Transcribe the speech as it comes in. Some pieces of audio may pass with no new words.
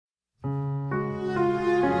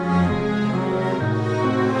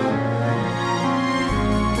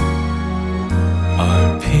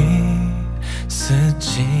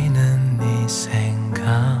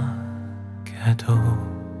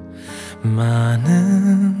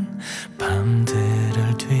많은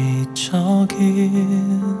밤들을 뒤척일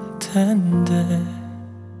텐데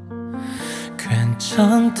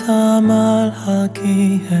괜찮다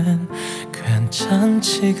말하기엔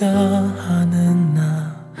괜찮지가 않은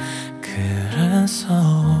나. 그래서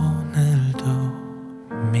오늘도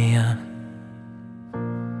미안.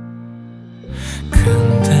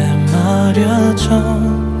 근데 말야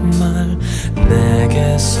정말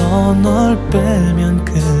내게서 널 빼면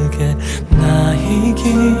그게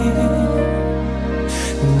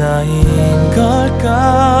나인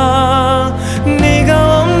걸까.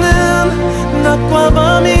 네가 없는 낮과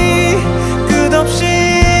밤이 끝없이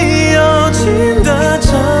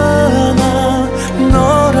이어진다잖아.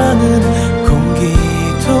 너라는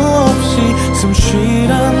공기도 없이 숨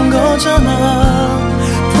쉬란 거잖아.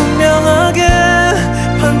 분명하게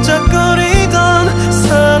반짝거리던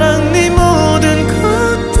사랑 네 모든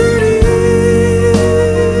것들이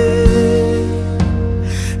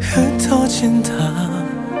흩어진다.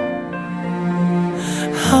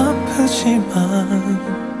 아프지만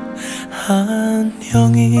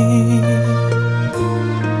안녕히.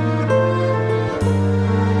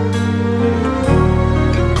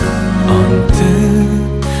 언뜻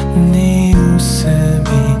네 웃음이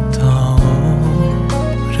떠오르면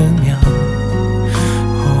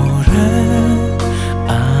오래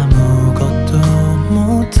아무것도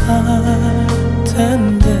못할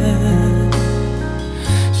텐데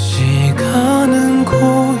시간은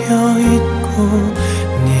고여있고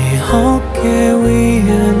네 어깨 위엔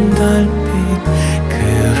달빛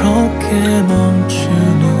그렇게 멈춘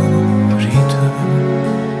우리들.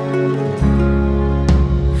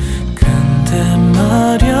 근데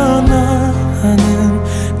말야 나는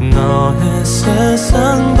너의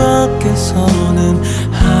세상 밖에서는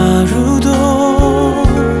하루도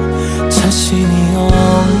자신이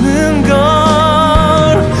없는 걸.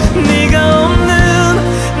 네가 없는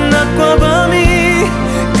낮과 밤이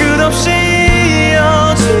끝없이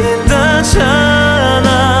이어진다잖아.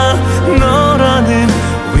 너라는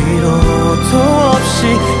위로도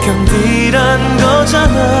없이 견디란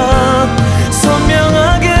거잖아.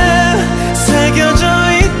 선명하게 새겨져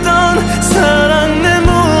있던 사랑 내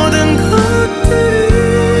모든 것들이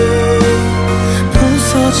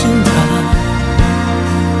부서진다.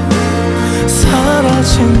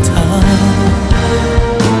 사라진다.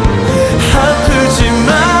 아프지만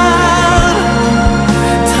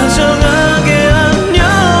다정하게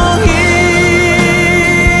안녕히.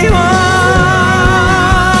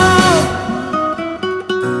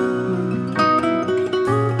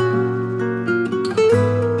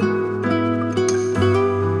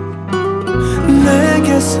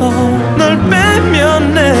 내게서 널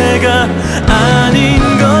빼면 내가 아닌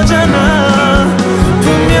거잖아.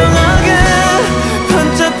 분명하게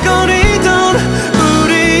반짝거리던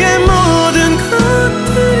우리의 모든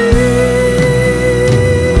것들이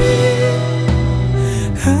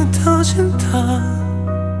흩어진다.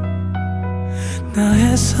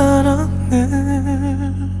 나의 사랑을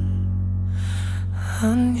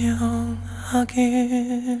안녕하길.